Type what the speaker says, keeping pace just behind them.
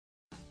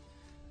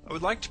I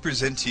would like to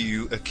present to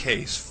you a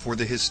case for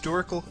the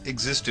historical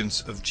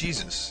existence of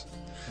Jesus.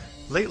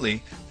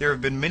 Lately, there have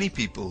been many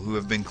people who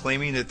have been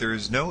claiming that there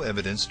is no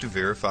evidence to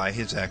verify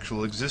his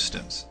actual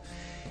existence.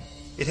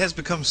 It has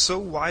become so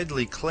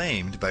widely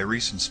claimed by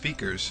recent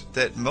speakers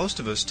that most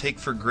of us take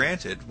for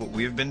granted what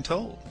we have been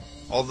told,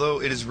 although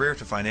it is rare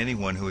to find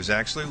anyone who has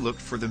actually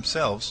looked for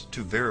themselves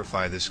to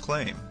verify this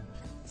claim.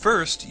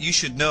 First, you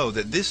should know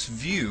that this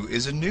view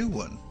is a new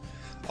one.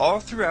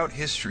 All throughout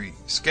history,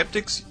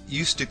 skeptics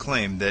used to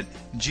claim that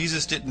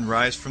Jesus didn't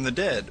rise from the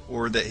dead,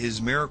 or that his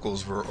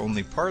miracles were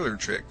only parlor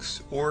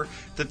tricks, or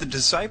that the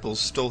disciples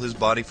stole his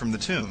body from the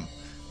tomb,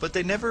 but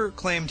they never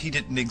claimed he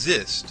didn't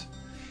exist.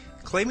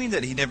 Claiming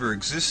that he never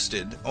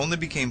existed only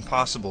became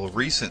possible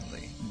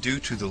recently due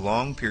to the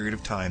long period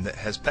of time that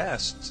has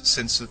passed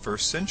since the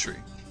first century.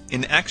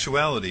 In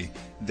actuality,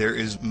 there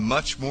is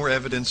much more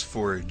evidence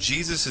for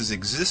Jesus'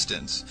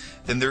 existence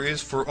than there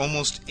is for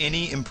almost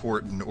any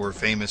important or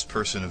famous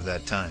person of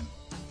that time.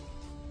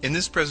 In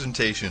this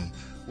presentation,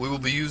 we will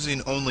be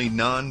using only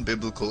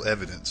non-biblical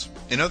evidence.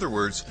 In other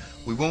words,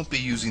 we won't be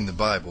using the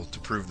Bible to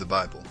prove the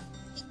Bible.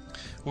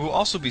 We will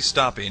also be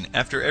stopping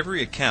after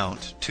every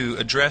account to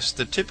address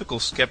the typical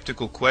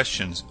skeptical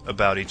questions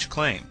about each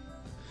claim.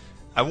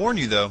 I warn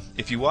you though,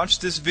 if you watch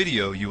this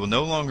video, you will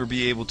no longer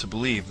be able to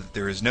believe that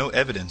there is no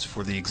evidence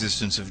for the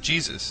existence of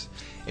Jesus,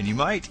 and you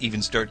might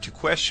even start to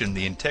question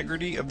the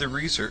integrity of the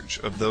research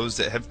of those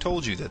that have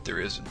told you that there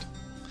isn't.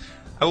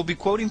 I will be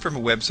quoting from a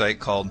website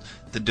called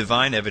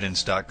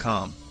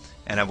thedivineevidence.com,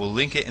 and I will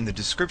link it in the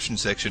description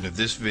section of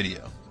this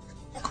video.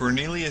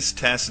 Cornelius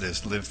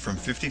Tacitus lived from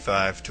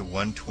 55 to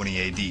 120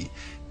 AD.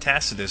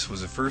 Tacitus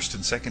was a 1st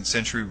and 2nd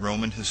century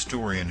Roman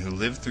historian who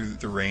lived through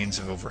the reigns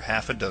of over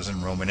half a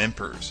dozen Roman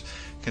emperors.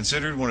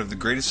 Considered one of the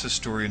greatest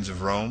historians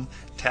of Rome,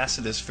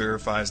 Tacitus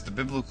verifies the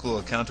biblical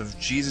account of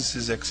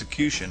Jesus'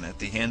 execution at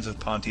the hands of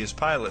Pontius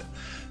Pilate,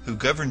 who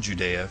governed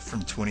Judea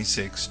from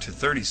 26 to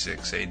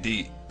 36 AD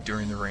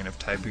during the reign of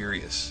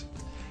Tiberius.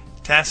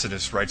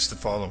 Tacitus writes the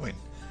following: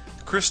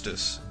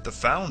 Christus, the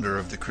founder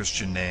of the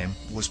Christian name,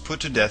 was put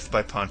to death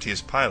by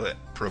Pontius Pilate,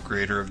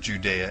 procurator of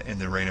Judea in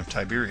the reign of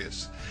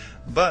Tiberius.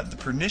 But the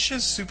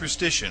pernicious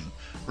superstition,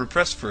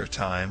 repressed for a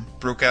time,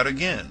 broke out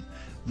again,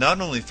 not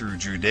only through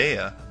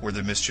Judea, where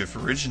the mischief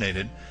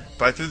originated,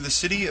 but through the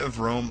city of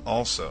Rome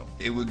also.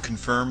 It would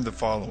confirm the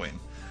following: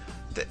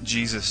 that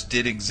Jesus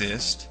did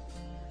exist,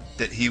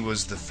 that he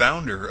was the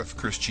founder of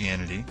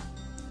Christianity,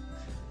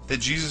 that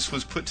Jesus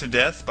was put to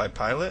death by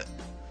Pilate,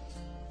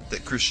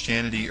 that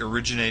Christianity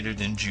originated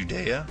in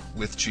Judea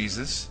with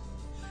Jesus,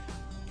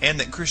 and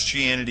that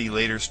Christianity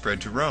later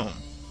spread to Rome.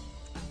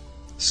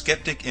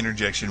 Skeptic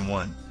Interjection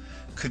 1.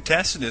 Could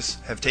Tacitus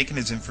have taken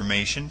his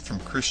information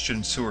from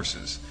Christian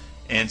sources?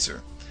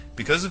 Answer: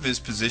 because of his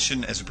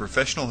position as a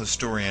professional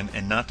historian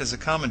and not as a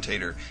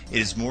commentator, it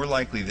is more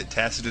likely that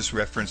Tacitus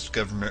referenced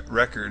government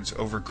records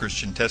over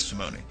Christian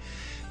testimony.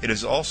 It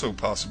is also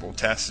possible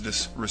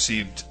Tacitus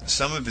received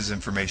some of his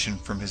information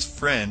from his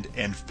friend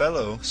and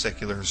fellow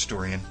secular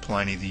historian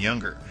Pliny the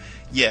Younger.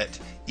 Yet,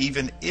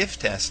 even if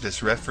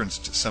Tacitus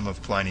referenced some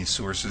of Pliny's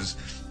sources,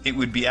 it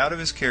would be out of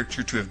his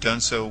character to have done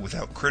so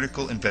without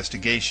critical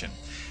investigation.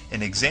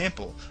 An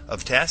example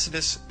of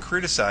Tacitus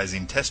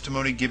criticizing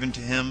testimony given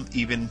to him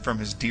even from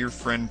his dear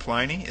friend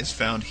Pliny is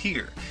found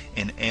here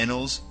in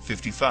Annals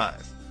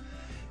 55.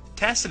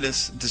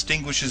 Tacitus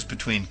distinguishes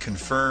between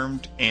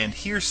confirmed and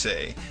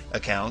hearsay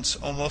accounts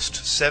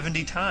almost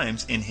 70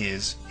 times in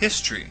his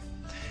History.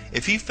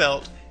 If he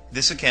felt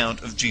this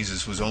account of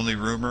Jesus was only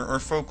rumor or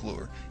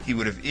folklore, he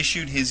would have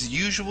issued his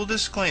usual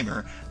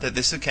disclaimer that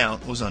this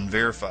account was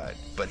unverified,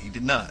 but he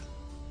did not.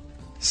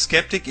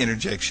 Skeptic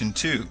Interjection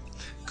 2.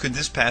 Could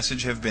this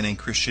passage have been a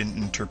Christian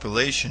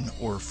interpolation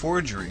or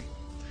forgery?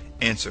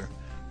 Answer: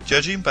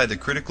 judging by the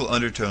critical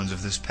undertones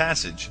of this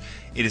passage,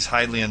 it is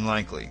highly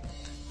unlikely.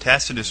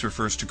 Tacitus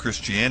refers to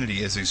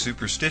Christianity as a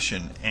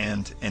superstition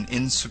and an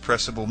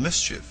insuppressible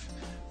mischief.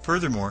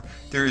 Furthermore,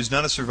 there is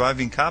not a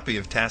surviving copy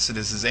of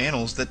Tacitus's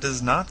Annals that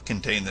does not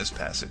contain this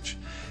passage.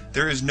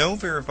 There is no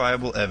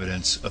verifiable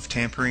evidence of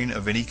tampering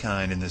of any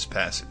kind in this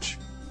passage.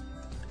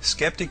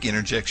 Skeptic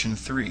Interjection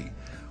 3.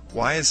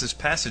 Why is this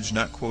passage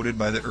not quoted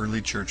by the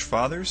early church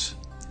fathers?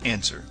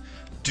 Answer: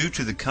 due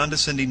to the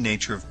condescending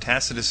nature of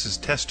Tacitus's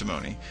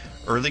testimony,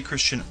 early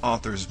Christian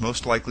authors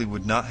most likely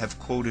would not have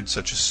quoted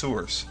such a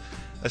source,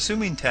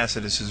 assuming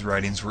Tacitus's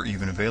writings were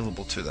even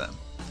available to them.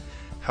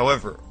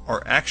 However,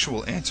 our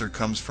actual answer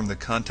comes from the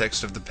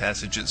context of the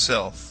passage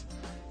itself.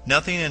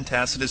 Nothing in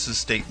Tacitus's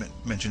statement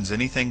mentions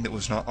anything that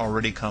was not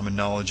already common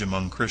knowledge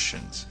among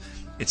Christians.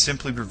 It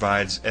simply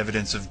provides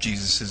evidence of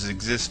Jesus'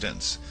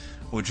 existence,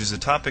 which is a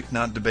topic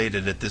not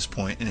debated at this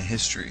point in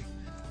history.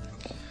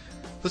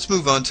 Let's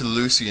move on to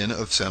Lucian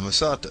of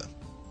Samosata.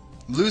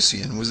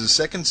 Lucian was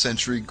a 2nd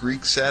century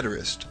Greek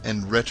satirist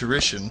and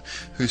rhetorician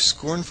who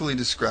scornfully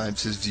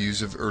describes his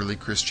views of early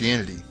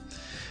Christianity.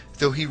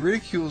 Though he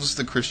ridicules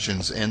the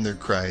Christians and their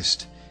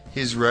Christ,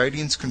 his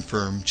writings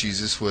confirm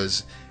Jesus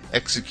was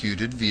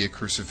executed via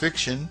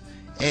crucifixion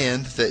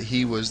and that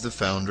he was the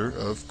founder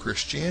of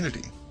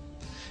Christianity.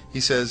 He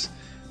says,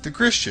 "The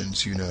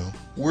Christians, you know,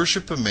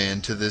 worship a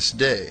man to this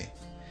day,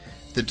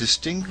 the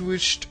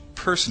distinguished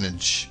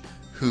personage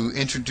who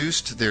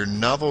introduced their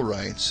novel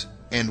rites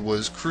and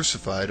was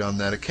crucified on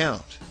that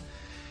account.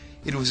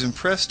 It was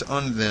impressed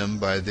on them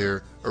by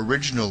their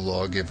original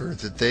lawgiver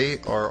that they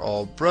are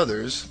all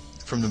brothers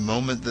from the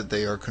moment that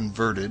they are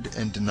converted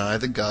and deny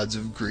the gods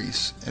of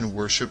Greece and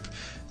worship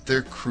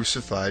their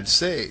crucified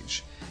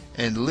sage,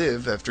 and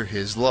live after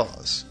his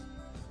laws."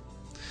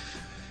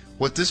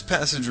 What this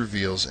passage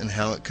reveals and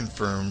how it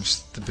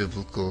confirms the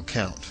biblical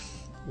account.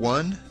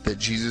 1. That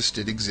Jesus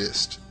did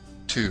exist.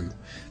 2.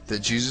 That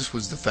Jesus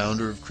was the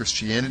founder of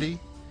Christianity.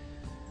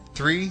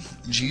 3.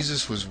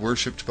 Jesus was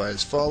worshipped by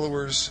his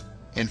followers.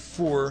 And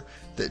 4.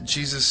 That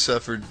Jesus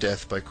suffered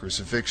death by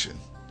crucifixion.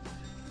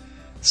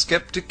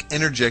 Skeptic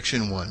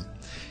Interjection 1.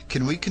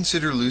 Can we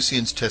consider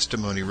Lucian's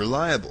testimony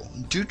reliable,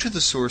 due to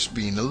the source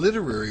being a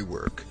literary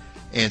work?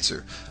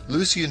 Answer.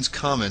 Lucian's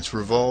comments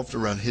revolved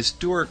around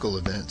historical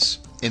events.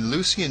 In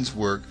Lucian's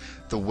work,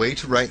 The Way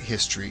to Write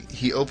History,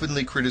 he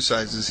openly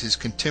criticizes his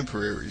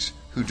contemporaries,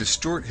 who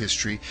distort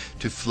history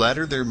to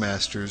flatter their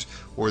masters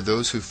or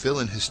those who fill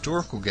in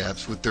historical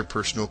gaps with their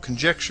personal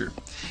conjecture.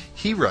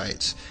 He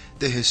writes,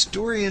 "The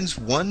historian's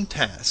one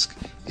task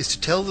is to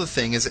tell the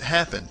thing as it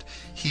happened.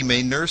 He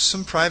may nurse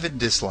some private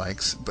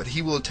dislikes, but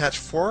he will attach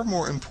far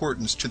more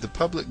importance to the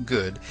public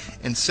good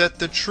and set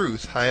the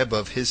truth high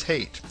above his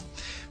hate.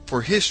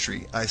 For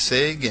history, I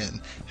say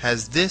again,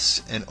 has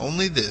this and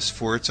only this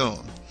for its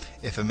own.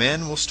 If a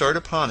man will start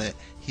upon it,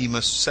 he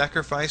must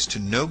sacrifice to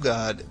no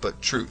god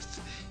but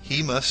truth.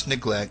 He must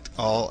neglect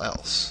all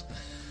else."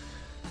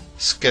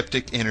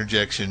 Skeptic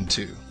Interjection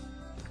 2.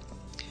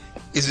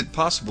 Is it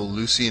possible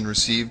Lucian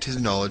received his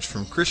knowledge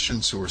from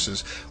Christian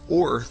sources,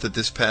 or that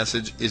this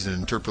passage is an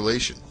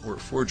interpolation or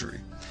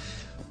forgery?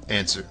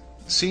 Answer.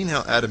 Seeing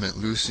how adamant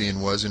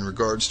Lucian was in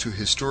regards to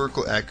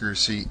historical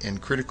accuracy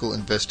and critical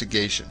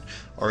investigation,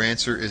 our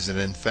answer is an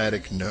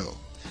emphatic no.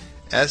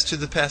 As to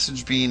the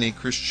passage being a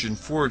Christian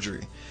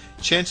forgery,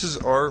 chances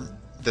are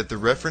that the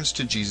reference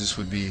to Jesus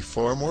would be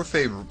far more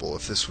favorable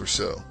if this were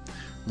so.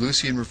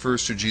 Lucian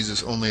refers to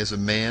Jesus only as a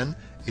man,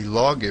 a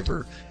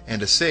lawgiver,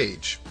 and a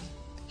sage.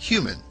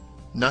 Human,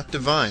 not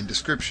divine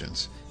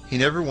descriptions. He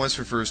never once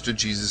refers to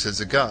Jesus as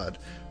a god.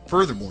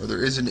 Furthermore,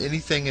 there isn't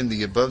anything in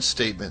the above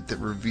statement that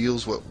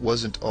reveals what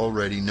wasn't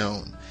already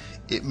known.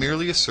 It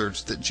merely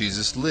asserts that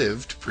Jesus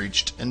lived,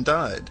 preached, and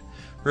died.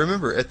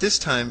 Remember, at this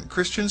time,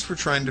 Christians were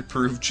trying to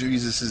prove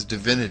Jesus'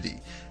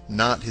 divinity,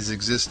 not his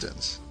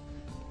existence.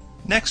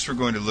 Next, we're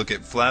going to look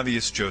at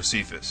Flavius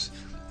Josephus.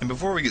 And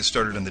before we get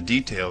started on the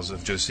details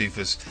of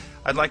Josephus,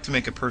 I'd like to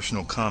make a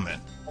personal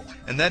comment.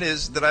 And that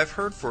is that I've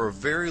heard for a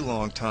very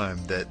long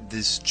time that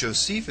this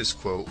Josephus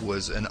quote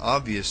was an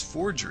obvious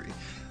forgery.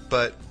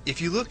 But if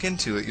you look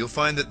into it, you'll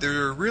find that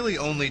there are really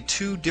only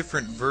two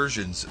different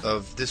versions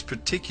of this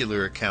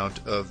particular account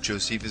of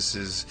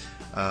Josephus's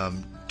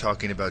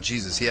talking about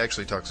Jesus. He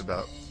actually talks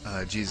about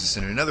Jesus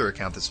in another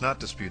account that's not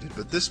disputed,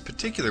 but this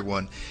particular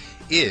one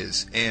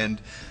is.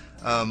 And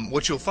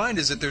what you'll find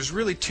is that there's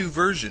really two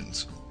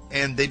versions,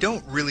 and they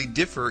don't really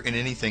differ in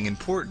anything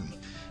important,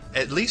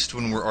 at least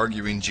when we're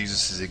arguing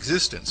Jesus'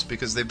 existence,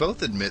 because they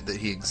both admit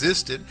that he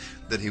existed,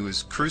 that he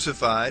was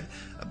crucified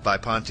by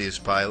Pontius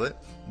Pilate,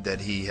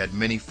 that he had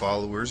many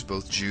followers,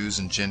 both Jews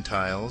and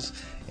Gentiles,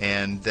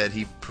 and that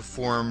he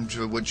performed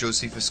what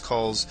Josephus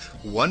calls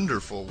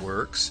wonderful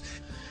works.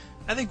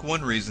 I think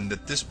one reason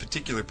that this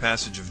particular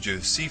passage of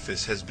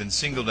Josephus has been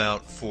singled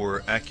out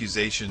for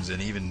accusations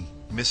and even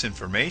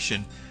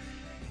misinformation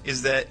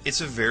is that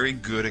it's a very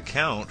good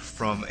account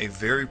from a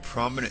very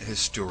prominent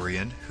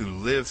historian who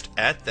lived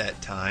at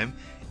that time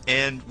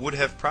and would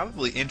have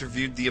probably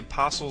interviewed the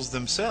apostles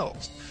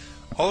themselves.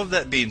 All of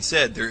that being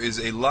said, there is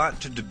a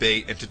lot to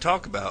debate and to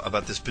talk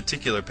about this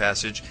particular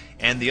passage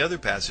and the other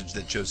passage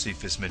that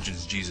Josephus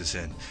mentions Jesus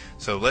in.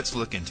 So let's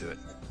look into it.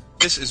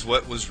 This is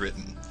what was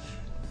written.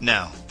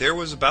 Now, there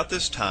was about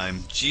this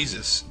time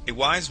Jesus, a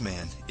wise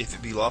man, if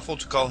it be lawful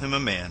to call him a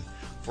man,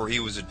 for he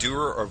was a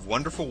doer of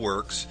wonderful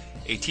works,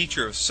 a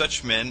teacher of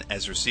such men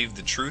as received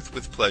the truth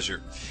with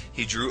pleasure.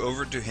 He drew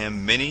over to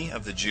him many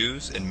of the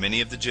Jews and many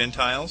of the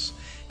Gentiles.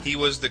 He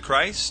was the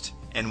Christ,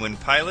 and when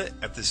Pilate,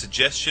 at the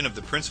suggestion of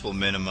the principal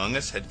men among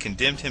us, had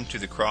condemned him to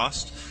the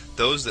cross,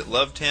 those that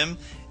loved him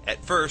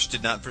at first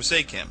did not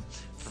forsake him,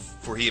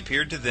 for he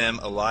appeared to them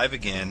alive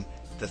again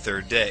the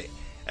third day,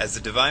 as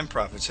the divine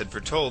prophets had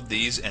foretold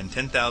these and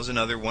 10,000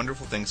 other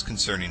wonderful things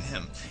concerning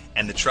him.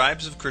 And the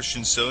tribes of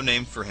Christians so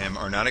named for him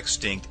are not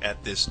extinct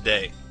at this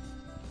day.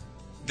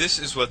 This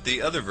is what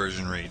the other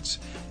version reads.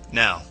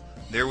 Now,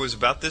 there was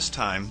about this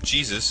time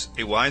Jesus,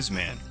 a wise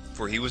man,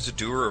 for he was a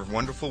doer of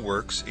wonderful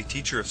works, a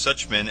teacher of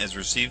such men as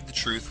received the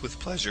truth with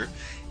pleasure.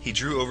 He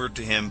drew over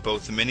to him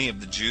both many of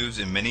the Jews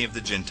and many of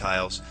the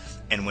Gentiles.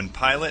 And when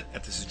Pilate,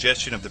 at the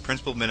suggestion of the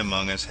principal men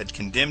among us, had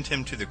condemned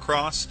him to the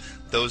cross,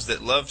 those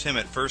that loved him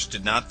at first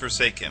did not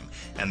forsake him,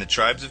 and the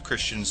tribes of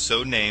Christians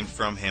so named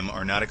from him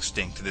are not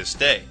extinct to this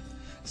day.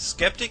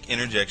 Skeptic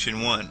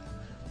Interjection 1.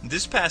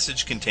 This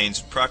passage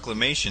contains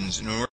proclamations in order